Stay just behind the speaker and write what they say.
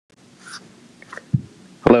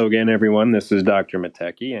Hello again, everyone. This is Dr.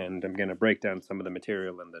 Mateki, and I'm going to break down some of the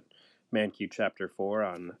material in the Mankiw Chapter 4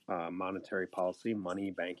 on monetary policy,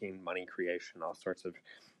 money, banking, money creation, all sorts of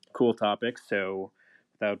cool topics. So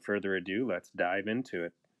without further ado, let's dive into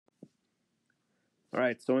it. All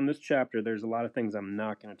right, so in this chapter, there's a lot of things I'm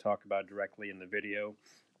not going to talk about directly in the video,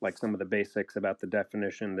 like some of the basics about the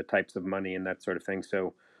definition, the types of money, and that sort of thing.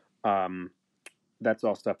 So that's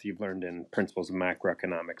all stuff you've learned in Principles of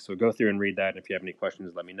Macroeconomics. So go through and read that. And if you have any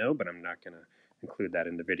questions, let me know, but I'm not going to include that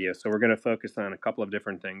in the video. So we're going to focus on a couple of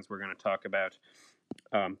different things. We're going to talk about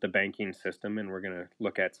the banking system, and we're going to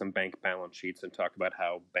look at some bank balance sheets and talk about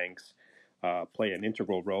how banks play an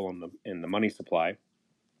integral role in the money supply.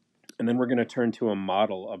 And then we're going to turn to a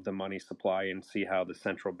model of the money supply and see how the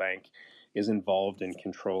central bank is involved in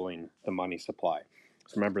controlling the money supply.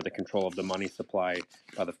 So remember, the control of the money supply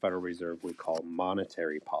by the Federal Reserve we call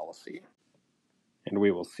monetary policy. And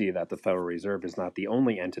we will see that the Federal Reserve is not the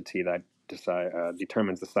only entity that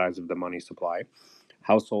determines the size of the money supply.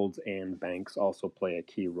 Households and banks also play a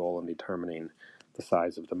key role in determining the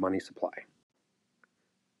size of the money supply.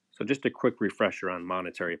 So just a quick refresher on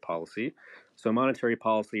monetary policy. So monetary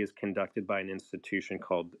policy is conducted by an institution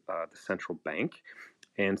called the central bank.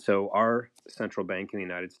 And so our central bank in the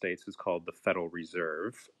United States is called the Federal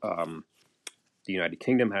Reserve. The United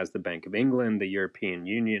Kingdom has the Bank of England. The European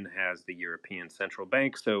Union has the European Central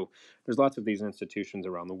Bank. So there's lots of these institutions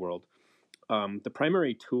around the world. The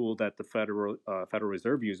primary tool that the Federal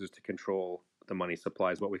Reserve uses to control the money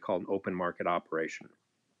supply is what we call an open market operation.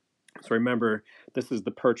 So remember, this is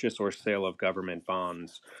the purchase or sale of government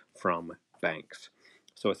bonds from banks.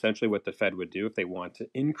 So essentially what the Fed would do if they want to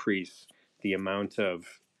increase the amount of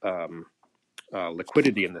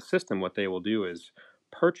liquidity in the system, what they will do is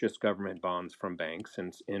purchase government bonds from banks,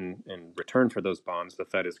 and in return for those bonds, the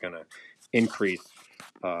Fed is going to increase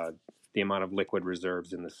the amount of liquid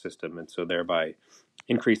reserves in the system, and so thereby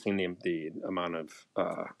increasing the amount of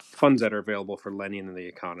funds that are available for lending in the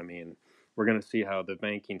economy. And we're going to see how the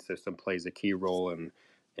banking system plays a key role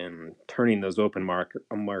in turning those open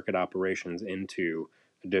market operations into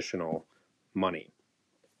additional money.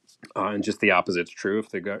 And just the opposite is true. If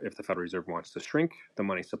the Federal Reserve wants to shrink the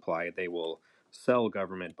money supply, they will sell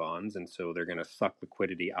government bonds, and so they're going to suck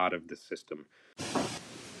liquidity out of the system.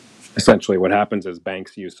 Essentially, what happens is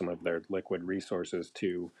banks use some of their liquid resources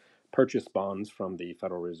to purchase bonds from the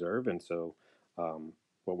Federal Reserve, and so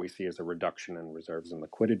what we see is a reduction in reserves and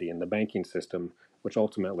liquidity in the banking system, which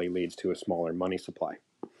ultimately leads to a smaller money supply.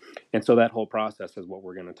 And so that whole process is what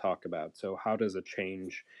we're going to talk about. So how does a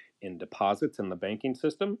change in deposits in the banking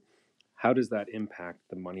system, how does that impact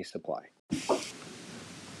the money supply?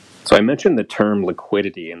 So I mentioned the term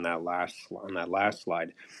liquidity in that last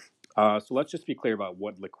slide. So let's just be clear about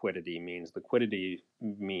what liquidity means. Liquidity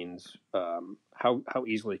means how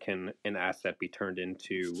easily can an asset be turned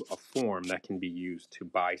into a form that can be used to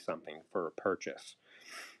buy something for a purchase.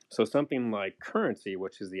 So something like currency,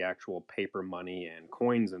 which is the actual paper money and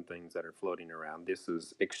coins and things that are floating around, this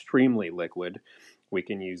is extremely liquid. We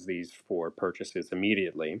can use these for purchases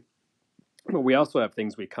immediately. But we also have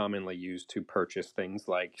things we commonly use to purchase things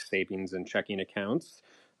like savings and checking accounts.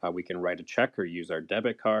 We can write a check or use our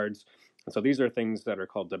debit cards. And so these are things that are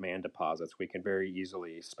called demand deposits. We can very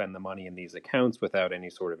easily spend the money in these accounts without any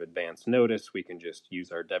sort of advance notice. We can just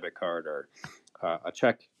use our debit card or a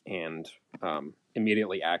check and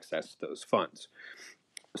immediately access those funds.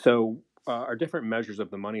 So our different measures of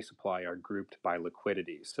the money supply are grouped by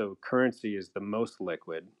liquidity. So currency is the most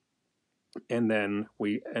liquid. And then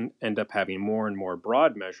we end up having more and more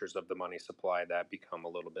broad measures of the money supply that become a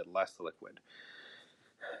little bit less liquid.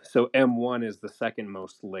 So M1 is the second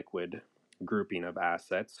most liquid grouping of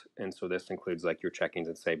assets. And so this includes like your checkings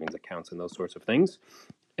and savings accounts and those sorts of things.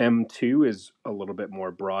 M2 is a little bit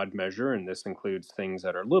more broad measure, and this includes things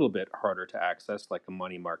that are a little bit harder to access, like a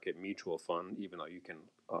money market mutual fund, even though you can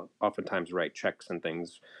oftentimes write checks and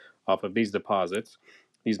things off of these deposits.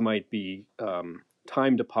 These might be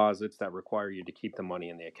time deposits that require you to keep the money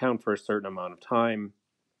in the account for a certain amount of time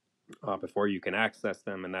before you can access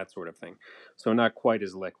them and that sort of thing. So not quite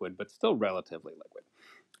as liquid, but still relatively liquid.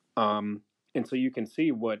 And so you can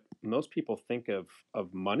see what most people think of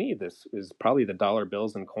money. This is probably the dollar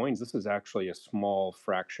bills and coins. This is actually a small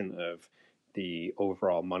fraction of the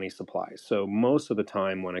overall money supply. So most of the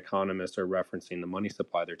time when economists are referencing the money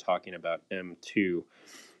supply, they're talking about M2.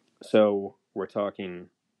 So we're talking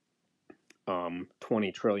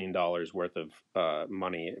 $20 trillion worth of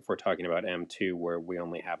money if we're talking about M2, where we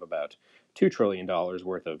only have about $2 trillion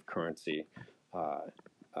worth of currency,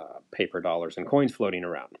 paper dollars and coins floating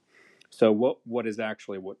around. So what is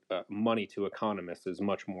actually what money to economists is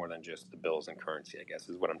much more than just the bills and currency, I guess,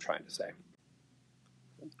 is what I'm trying to say.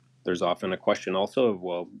 There's often a question also of,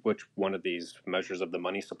 well, which one of these measures of the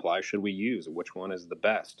money supply should we use? Which one is the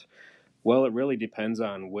best? Well, it really depends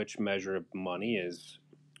on which measure of money is,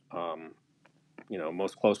 um,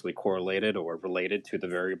 most closely correlated or related to the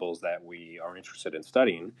variables that we are interested in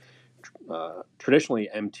studying. Traditionally,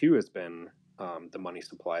 M2 has been the money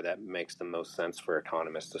supply that makes the most sense for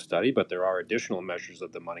economists to study, but there are additional measures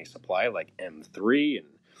of the money supply like M3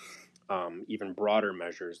 and even broader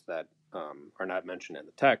measures that are not mentioned in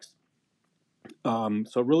the text.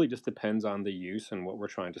 So it really just depends on the use and what we're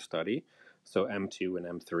trying to study. So M2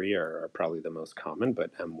 and M3 are probably the most common,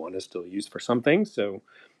 but M1 is still used for some things. So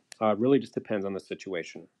it really just depends on the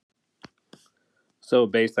situation. So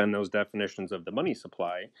based on those definitions of the money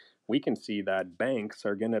supply, we can see that banks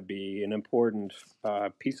are going to be an important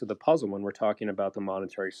piece of the puzzle when we're talking about the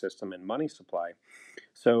monetary system and money supply.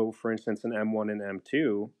 So, for instance, in M1 and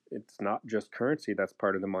M2, it's not just currency that's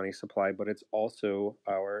part of the money supply, but it's also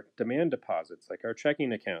our demand deposits, like our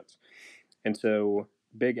checking accounts. And so,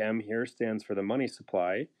 big M here stands for the money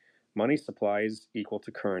supply. Money supply is equal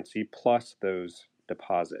to currency plus those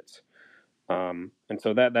deposits. And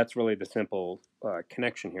so that's really the simple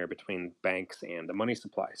connection here between banks and the money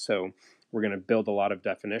supply. So, we're going to build a lot of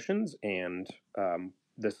definitions, and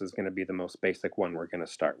this is going to be the most basic one we're going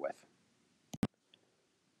to start with.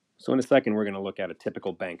 So in a second, we're going to look at a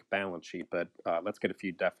typical bank balance sheet, but let's get a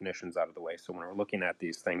few definitions out of the way. So when we're looking at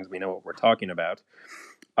these things, we know what we're talking about.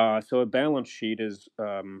 So a balance sheet is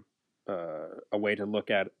a way to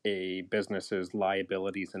look at a business's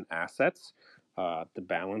liabilities and assets.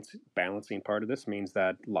 The balancing part of this means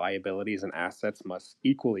that liabilities and assets must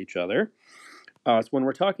equal each other. So when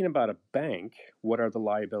we're talking about a bank, what are the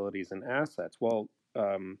liabilities and assets? Well,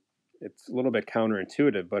 it's a little bit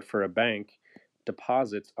counterintuitive, but for a bank,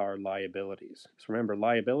 deposits are liabilities. So remember,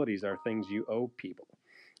 liabilities are things you owe people,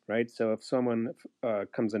 right? So if someone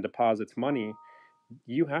comes and deposits money,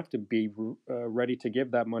 you have to be ready to give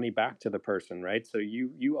that money back to the person, right? So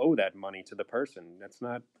you owe that money to the person. That's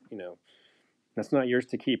not yours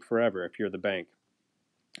to keep forever if you're the bank.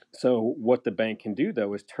 So what the bank can do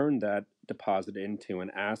though is turn that deposit into an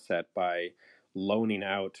asset by loaning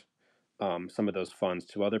out some of those funds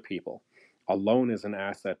to other people. A loan is an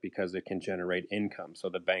asset because it can generate income. So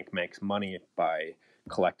the bank makes money by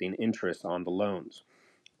collecting interest on the loans.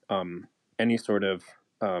 Any sort of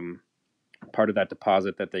part of that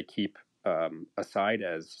deposit that they keep aside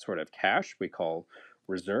as sort of cash, we call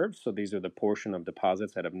reserves. So these are the portion of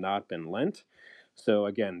deposits that have not been lent. So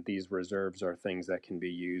again, these reserves are things that can be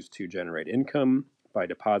used to generate income by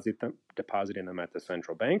depositing them at the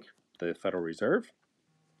central bank, the Federal Reserve.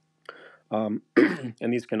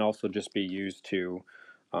 And these can also just be used to,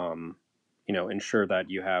 ensure that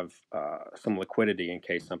you have some liquidity in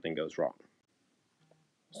case something goes wrong.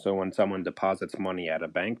 So when someone deposits money at a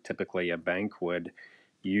bank, typically a bank would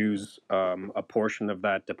use a portion of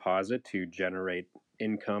that deposit to generate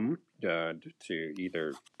income to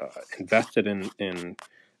either invest it in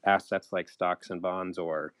assets like stocks and bonds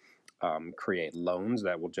or create loans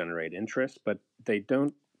that will generate interest, but they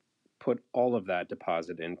don't put all of that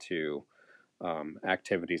deposit into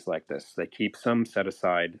activities like this. They keep some set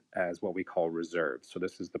aside as what we call reserves. So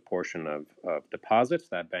this is the portion of deposits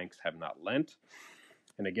that banks have not lent.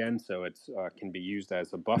 And again, so it can be used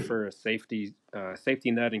as a buffer, a safety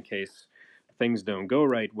net in case things don't go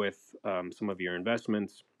right with some of your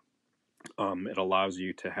investments. It allows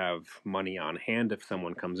you to have money on hand if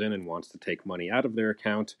someone comes in and wants to take money out of their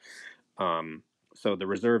account. So the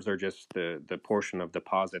reserves are just the portion of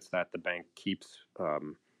deposits that the bank keeps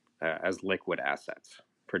as liquid assets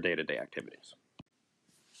for day-to-day activities.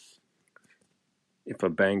 If a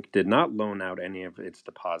bank did not loan out any of its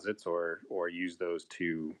deposits or use those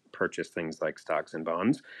to purchase things like stocks and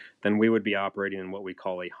bonds, then we would be operating in what we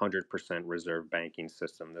call a 100% reserve banking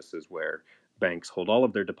system. This is where banks hold all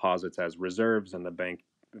of their deposits as reserves, and the bank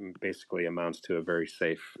basically amounts to a very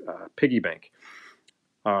safe piggy bank.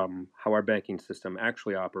 How our banking system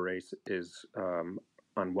actually operates is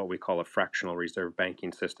on what we call a fractional reserve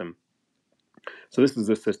banking system. So this is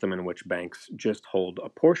a system in which banks just hold a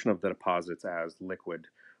portion of the deposits as liquid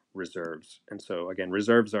reserves. And so again,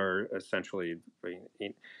 reserves are essentially,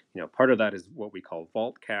 part of that is what we call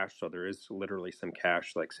vault cash. So there is literally some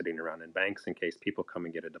cash like sitting around in banks in case people come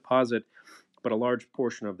and get a deposit. But a large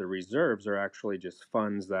portion of the reserves are actually just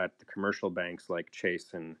funds that the commercial banks like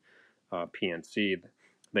Chase and PNC,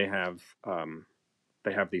 they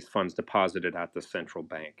have these funds deposited at the central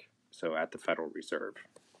bank, so at the Federal Reserve.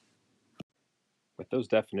 With those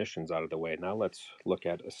definitions out of the way, now let's look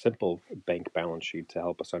at a simple bank balance sheet to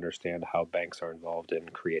help us understand how banks are involved in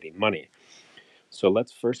creating money. So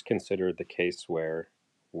let's first consider the case where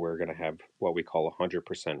we're going to have what we call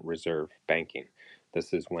 100% reserve banking.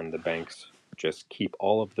 This is when the banks just keep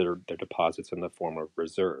all of their deposits in the form of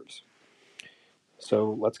reserves.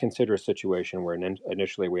 So let's consider a situation where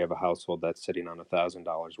initially we have a household that's sitting on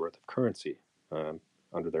 $1,000 worth of currency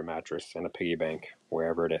under their mattress and a piggy bank,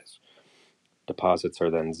 wherever it is. Deposits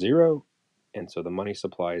are then zero, and so the money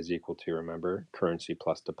supply is equal to, remember, currency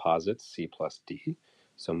plus deposits, C plus D.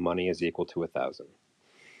 So money is equal to 1,000.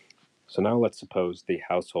 So now let's suppose the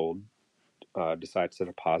household decides to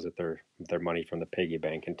deposit their money from the piggy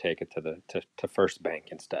bank and take it to First Bank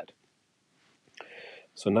instead.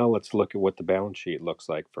 So now let's look at what the balance sheet looks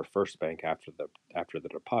like for First Bank after the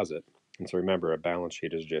deposit. And so remember, a balance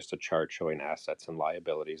sheet is just a chart showing assets and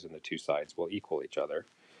liabilities, and the two sides will equal each other.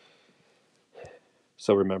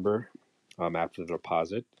 So remember, after the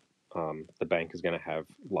deposit, the bank is going to have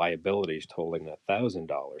liabilities totaling $1,000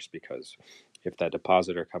 because if that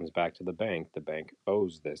depositor comes back to the bank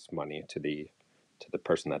owes this money to the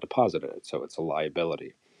person that deposited it. So it's a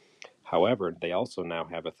liability. However, they also now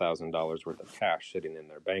have $1,000 worth of cash sitting in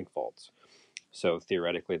their bank vaults. So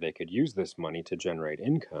theoretically, they could use this money to generate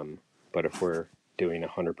income. But if we're doing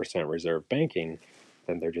 100% reserve banking,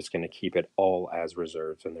 then they're just going to keep it all as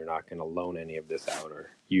reserves and they're not going to loan any of this out or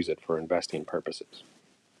use it for investing purposes.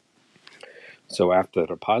 So after the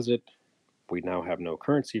deposit, we now have no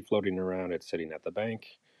currency floating around. It's sitting at the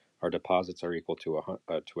bank. Our deposits are equal to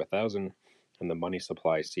 1,000, and the money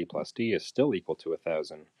supply C plus D is still equal to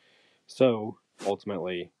 1,000. So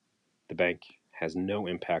ultimately, the bank has no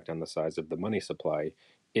impact on the size of the money supply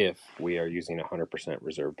if we are using 100%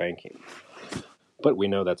 reserve banking. But we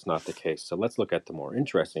know that's not the case. So let's look at the more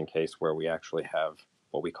interesting case where we actually have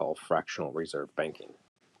what we call fractional reserve banking.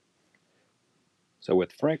 So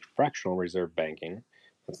with fractional reserve banking,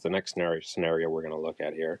 that's the next scenario we're going to look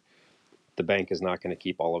at here. The bank is not going to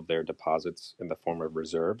keep all of their deposits in the form of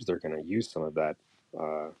reserves. They're going to use some of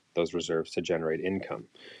those reserves to generate income.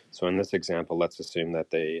 So in this example, let's assume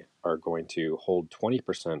that they are going to hold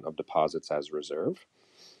 20% of deposits as reserve.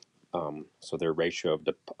 So their ratio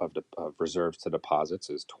of reserves to deposits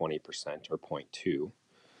is 20% or 0.2,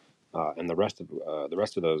 and the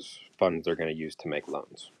rest of those funds they're going to use to make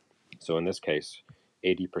loans. So in this case,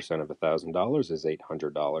 80% of $1,000 is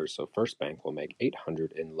 $800. So First Bank will make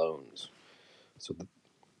 $800 in loans. So the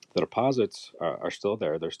deposits are still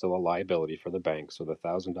there. They're still a liability for the bank. So the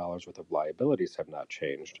 $1,000 worth of liabilities have not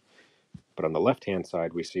changed. But on the left-hand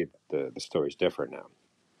side, we see the story's different now.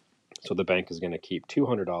 So the bank is going to keep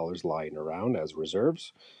 $200 lying around as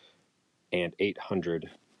reserves, and $800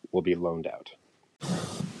 will be loaned out.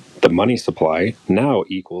 The money supply now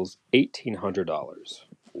equals $1,800.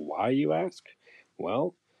 Why, you ask?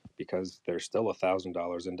 Well, because there's still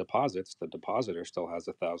 $1,000 in deposits. The depositor still has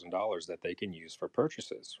 $1,000 that they can use for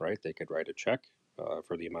purchases, right? They could write a check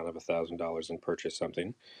for the amount of $1,000 and purchase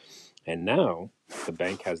something. And now the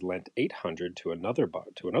bank has lent $800 to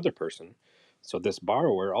another person. So this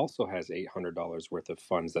borrower also has $800 worth of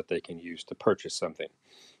funds that they can use to purchase something.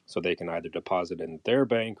 So they can either deposit in their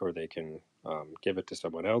bank or they can give it to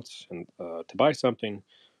someone else and to buy something,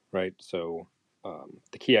 right? So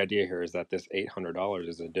the key idea here is that this $800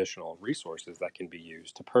 is additional resources that can be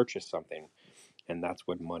used to purchase something, and that's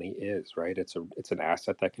what money is, right? It's an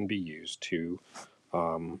asset that can be used to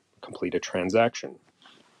complete a transaction.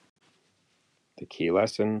 The key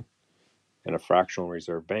lesson: in a fractional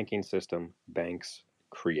reserve banking system, banks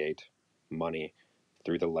create money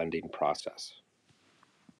through the lending process.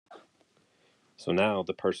 So now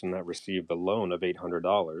the person that received the loan of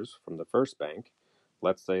 $800 from the First Bank,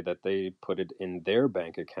 let's say that they put it in their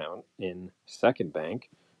bank account in Second Bank,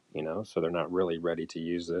 so they're not really ready to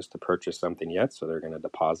use this to purchase something yet, so they're going to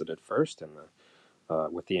deposit it first and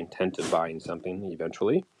with the intent of buying something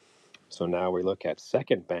eventually. So now we look at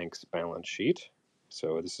Second Bank's balance sheet.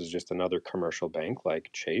 So this is just another commercial bank like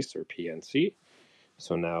Chase or PNC.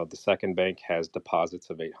 So now the Second Bank has deposits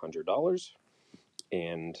of $800.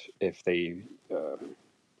 And if they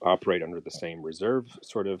operate under the same reserve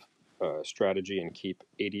sort of strategy and keep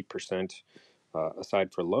 80%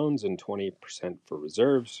 aside for loans and 20% for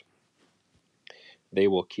reserves, they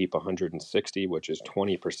will keep 160, which is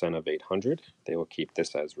 20% of 800. They will keep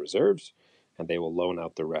this as reserves, and they will loan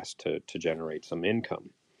out the rest to generate some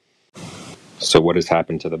income. So what has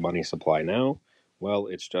happened to the money supply now? Well,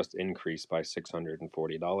 it's just increased by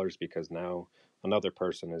 $640 because now another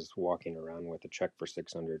person is walking around with a check for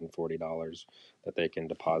 $640 that they can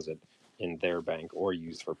deposit in their bank or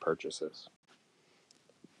use for purchases.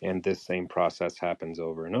 And this same process happens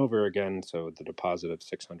over and over again. So the deposit of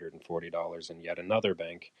 $640 in yet another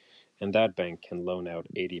bank, and that bank can loan out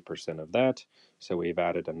 80% of that. So we've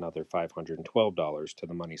added another $512 to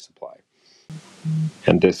the money supply.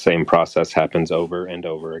 And this same process happens over and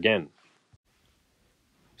over again.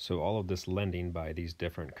 So all of this lending by these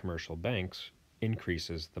different commercial banks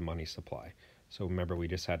increases the money supply. So remember, we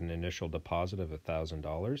just had an initial deposit of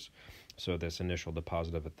 $1,000. So this initial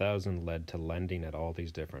deposit of 1,000 led to lending at all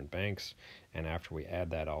these different banks. And after we add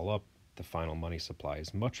that all up, the final money supply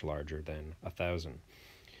is much larger than 1,000.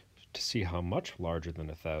 To see how much larger than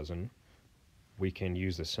 1,000, we can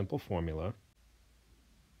use a simple formula.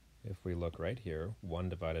 If we look right here, 1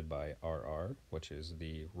 divided by RR, which is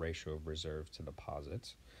the ratio of reserves to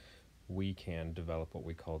deposits, we can develop what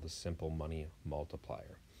we call the simple money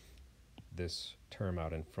multiplier. This term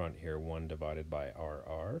out in front here, 1 divided by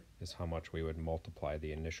RR, is how much we would multiply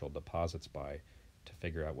the initial deposits by to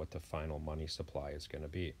figure out what the final money supply is going to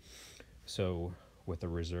be. So with a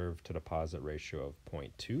reserve to deposit ratio of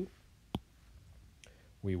 0.2,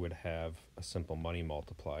 we would have a simple money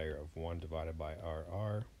multiplier of 1 divided by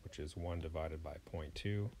RR, which is 1 divided by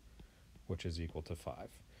 0.2, which is equal to 5.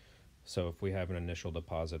 So if we have an initial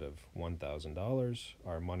deposit of $1,000,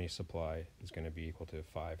 our money supply is going to be equal to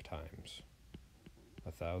 5 times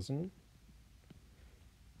 1,000,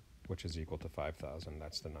 which is equal to 5,000.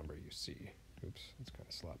 That's the number you see. Oops, it's kind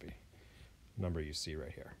of sloppy. Number you see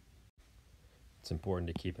right here. It's important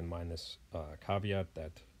to keep in mind this caveat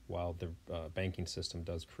that while the banking system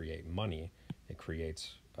does create money, it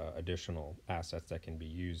creates additional assets that can be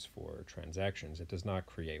used for transactions. It does not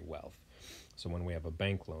create wealth. So when we have a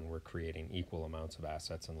bank loan, we're creating equal amounts of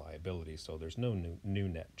assets and liabilities. So there's no new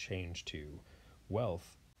net change to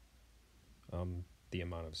wealth. The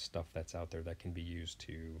amount of stuff that's out there that can be used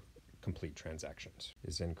to complete transactions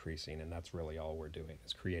is increasing, and that's really all we're doing,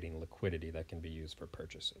 is creating liquidity that can be used for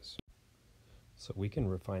purchases. So we can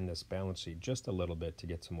refine this balance sheet just a little bit to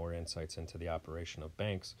get some more insights into the operation of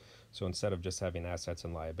banks. So instead of just having assets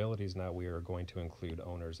and liabilities, now we are going to include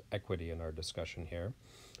owner's equity in our discussion here.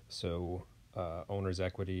 So owner's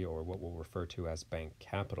equity, or what we'll refer to as bank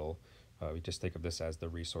capital, we just think of this as the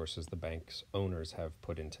resources the bank's owners have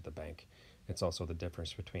put into the bank. It's also the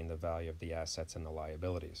difference between the value of the assets and the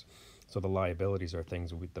liabilities. So the liabilities are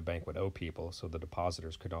things the bank would owe people, so the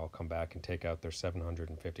depositors could all come back and take out their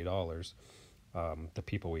 $750. The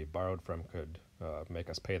people we borrowed from could make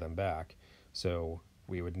us pay them back. So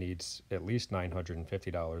we would need at least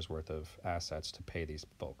 $950 worth of assets to pay these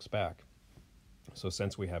folks back. So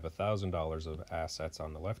since we have $1,000 of assets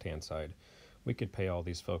on the left-hand side, we could pay all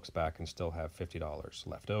these folks back and still have $50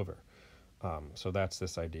 left over. So that's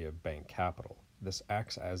this idea of bank capital. This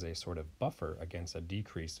acts as a sort of buffer against a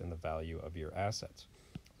decrease in the value of your assets.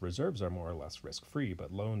 Reserves are more or less risk-free,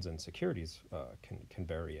 but loans and securities can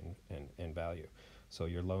vary in value. So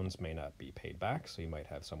your loans may not be paid back, so you might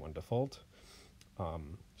have someone default.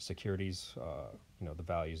 Securities, the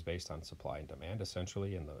value is based on supply and demand,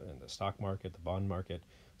 essentially, in the stock market, the bond market.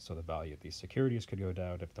 So the value of these securities could go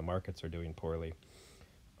down if the markets are doing poorly.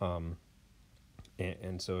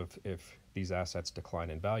 And so if these assets decline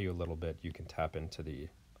in value a little bit, you can tap into the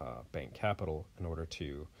bank capital in order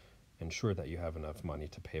to ensure that you have enough money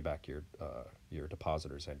to pay back your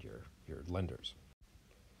depositors and your lenders.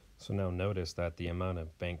 So now notice that the amount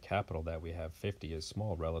of bank capital that we have, 50, is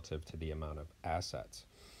small relative to the amount of assets.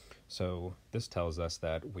 So this tells us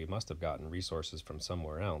that we must have gotten resources from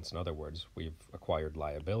somewhere else. In other words, we've acquired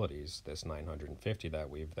liabilities, this 950, that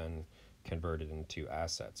we've then converted into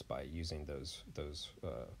assets by using those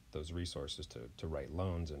resources to write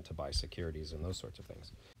loans and to buy securities and those sorts of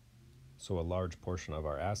things. So a large portion of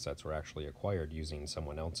our assets were actually acquired using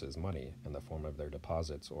someone else's money in the form of their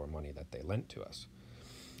deposits or money that they lent to us.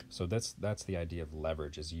 So that's the idea of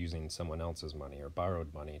leverage, is using someone else's money or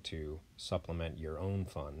borrowed money to supplement your own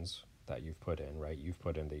funds that you've put in, right? You've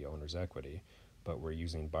put in the owner's equity, but we're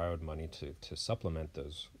using borrowed money to supplement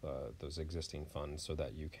those existing funds so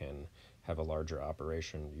that you can have a larger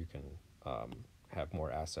operation, you can have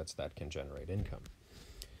more assets that can generate income.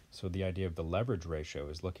 So the idea of the leverage ratio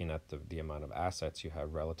is looking at the amount of assets you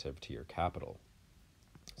have relative to your capital.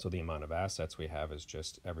 So the amount of assets we have is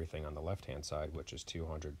just everything on the left-hand side, which is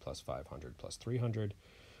 200 plus 500 plus 300,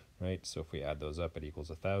 right? So if we add those up, it equals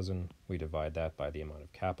 1,000. We divide that by the amount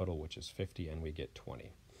of capital, which is 50, and we get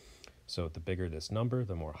 20. So the bigger this number,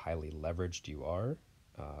 the more highly leveraged you are.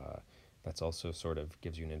 That's also sort of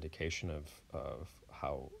gives you an indication of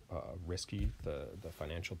how risky the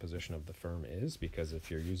financial position of the firm is, because if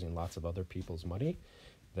you're using lots of other people's money,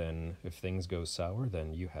 then if things go sour,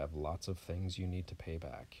 then you have lots of things you need to pay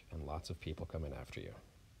back and lots of people coming after you.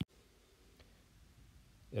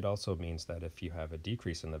 It also means that if you have a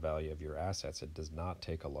decrease in the value of your assets, it does not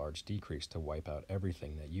take a large decrease to wipe out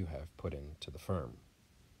everything that you have put into the firm.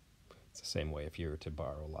 It's the same way if you were to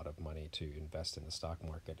borrow a lot of money to invest in the stock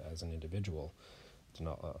market as an individual. It's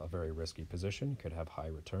not a very risky position. You could have high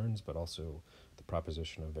returns, but also the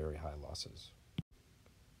proposition of very high losses.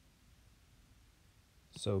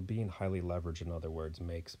 So being highly leveraged, in other words,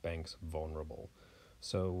 makes banks vulnerable.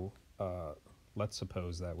 So let's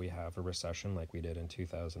suppose that we have a recession like we did in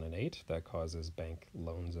 2008 that causes bank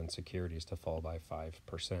loans and securities to fall by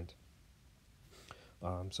 5%.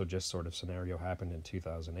 So just sort of scenario happened in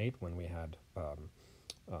 2008 when we had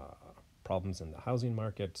problems in the housing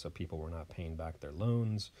market, so people were not paying back their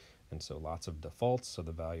loans, and so lots of defaults, so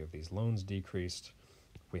the value of these loans decreased.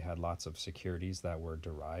 We had lots of securities that were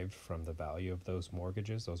derived from the value of those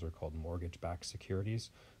mortgages. Those are called mortgage-backed securities.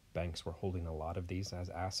 Banks were holding a lot of these as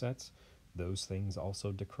assets. Those things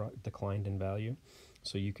also declined in value.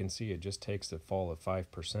 So you can see it just takes a fall of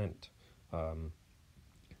 5%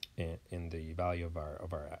 in the value of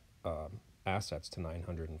our assets to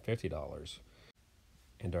 $950,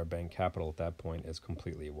 and our bank capital at that point is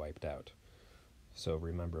completely wiped out. So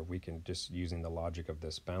remember, we can just using the logic of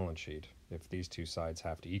this balance sheet, if these two sides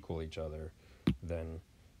have to equal each other, then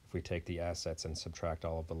if we take the assets and subtract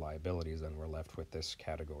all of the liabilities, then we're left with this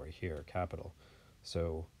category here, capital.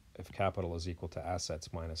 So if capital is equal to assets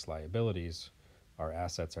minus liabilities, our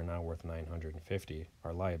assets are now worth 950.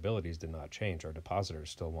 Our liabilities did not change. Our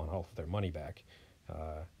depositors still want all of their money back.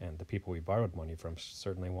 And the people we borrowed money from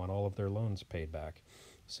certainly want all of their loans paid back.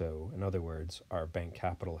 So in other words, our bank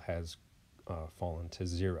capital has fallen to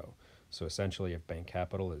zero. So essentially, if bank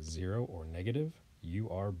capital is zero or negative, you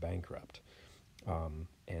are bankrupt.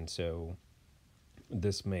 And so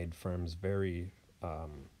this made firms very,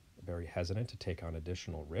 very hesitant to take on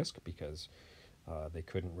additional risk because they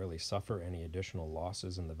couldn't really suffer any additional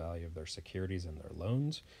losses in the value of their securities and their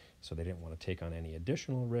loans. So they didn't want to take on any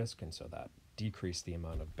additional risk. And so that decreased the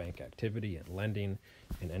amount of bank activity and lending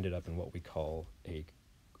and ended up in what we call a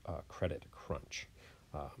credit crunch.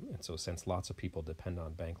 And so since lots of people depend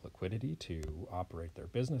on bank liquidity to operate their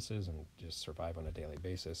businesses and just survive on a daily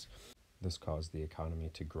basis, this caused the economy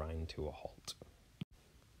to grind to a halt.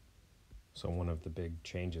 So one of the big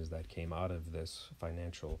changes that came out of this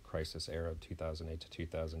financial crisis era of 2008 to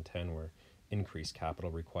 2010 were increased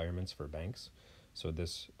capital requirements for banks. So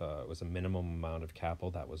this was a minimum amount of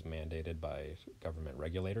capital that was mandated by government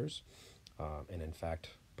regulators. And in fact,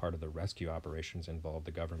 part of the rescue operations involved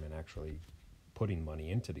the government actually putting money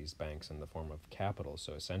into these banks in the form of capital.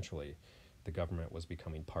 So essentially, the government was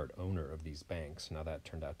becoming part owner of these banks. Now that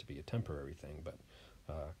turned out to be a temporary thing, but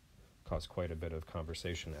caused quite a bit of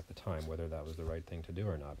conversation at the time whether that was the right thing to do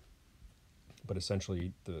or not. But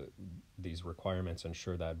essentially, these requirements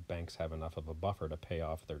ensure that banks have enough of a buffer to pay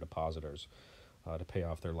off their depositors, to pay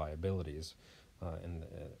off their liabilities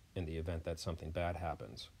in the event that something bad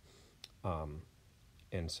happens.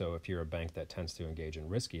 And so if you're a bank that tends to engage in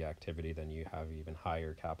risky activity, then you have even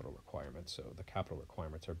higher capital requirements. So the capital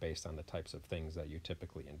requirements are based on the types of things that you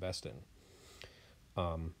typically invest in.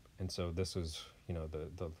 And so this is,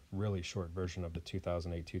 the really short version of the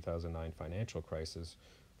 2008-2009 financial crisis.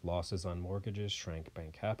 Losses on mortgages shrank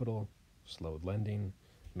bank capital, slowed lending,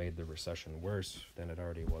 made the recession worse than it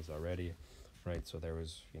already was already, right? So there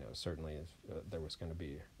was, certainly there was going to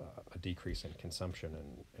be a decrease in consumption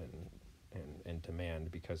and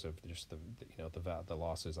demand because of just the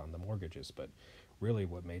losses on the mortgages. But really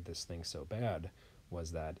what made this thing so bad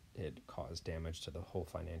was that it caused damage to the whole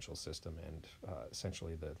financial system, and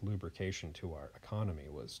essentially the lubrication to our economy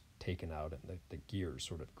was taken out and the gears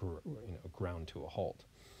sort of ground to a halt.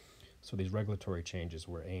 So these regulatory changes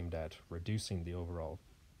were aimed at reducing the overall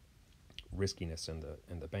riskiness in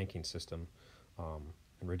the banking system,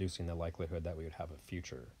 and reducing the likelihood that we would have a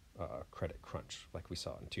future credit crunch like we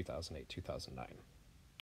saw in 2008, 2009.